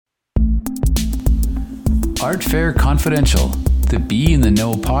Art Fair Confidential, the Be in the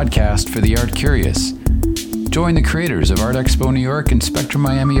Know podcast for the art curious. Join the creators of Art Expo New York and Spectrum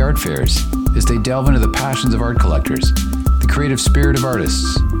Miami art fairs as they delve into the passions of art collectors, the creative spirit of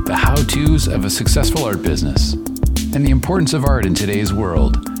artists, the how-tos of a successful art business, and the importance of art in today's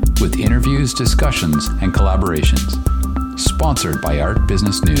world, with interviews, discussions, and collaborations. Sponsored by Art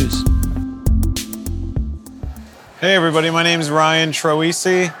Business News. Hey everybody, my name is Ryan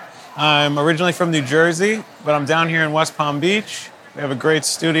Troisi. I'm originally from New Jersey, but I'm down here in West Palm Beach. We have a great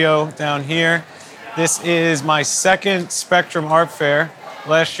studio down here. This is my second Spectrum Art Fair.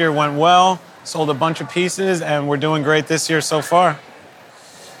 Last year went well, sold a bunch of pieces, and we're doing great this year so far.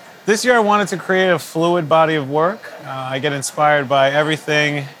 This year I wanted to create a fluid body of work. I get inspired by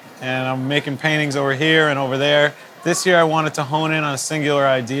everything, and I'm making paintings over here and over there. This year I wanted to hone in on a singular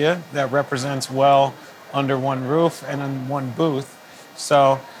idea that represents well under one roof and in one booth.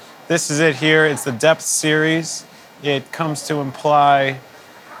 So this is it here. It's the Depth series. It comes to imply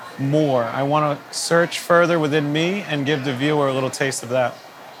more. I want to search further within me and give the viewer a little taste of that.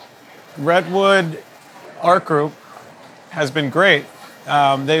 Redwood Art Group has been great.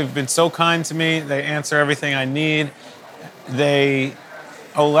 They've been so kind to me. They answer everything I need. They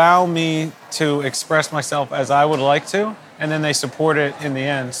allow me to express myself as I would like to, and then they support it in the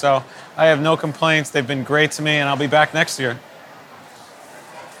end. So I have no complaints. They've been great to me, and I'll be back next year.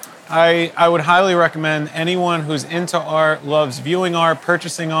 I would highly recommend anyone who's into art, loves viewing art,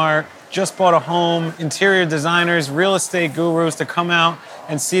 purchasing art, just bought a home, interior designers, real estate gurus to come out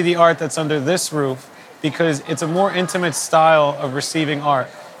and see the art that's under this roof, because it's a more intimate style of receiving art.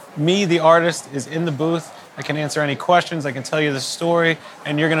 Me, the artist, is in the booth. I can answer any questions, I can tell you the story,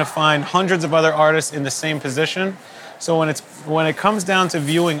 and you're gonna find hundreds of other artists in the same position. So when it comes down to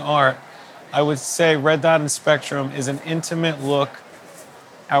viewing art, I would say Red Dot and Spectrum is an intimate look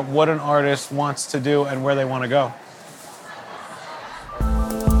at what an artist wants to do and where they want to go.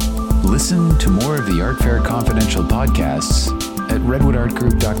 Listen to more of the Art Fair Confidential podcasts at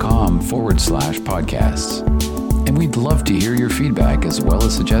redwoodartgroup.com/podcasts. And we'd love to hear your feedback as well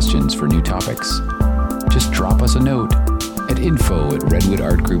as suggestions for new topics. Just drop us a note at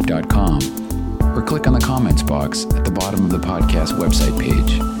info@redwoodartgroup.com or click on the comments box at the bottom of the podcast website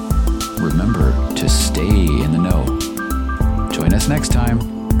page. Remember to stay in the know. Join us next time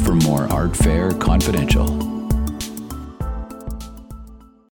for more Art Fair Confidential.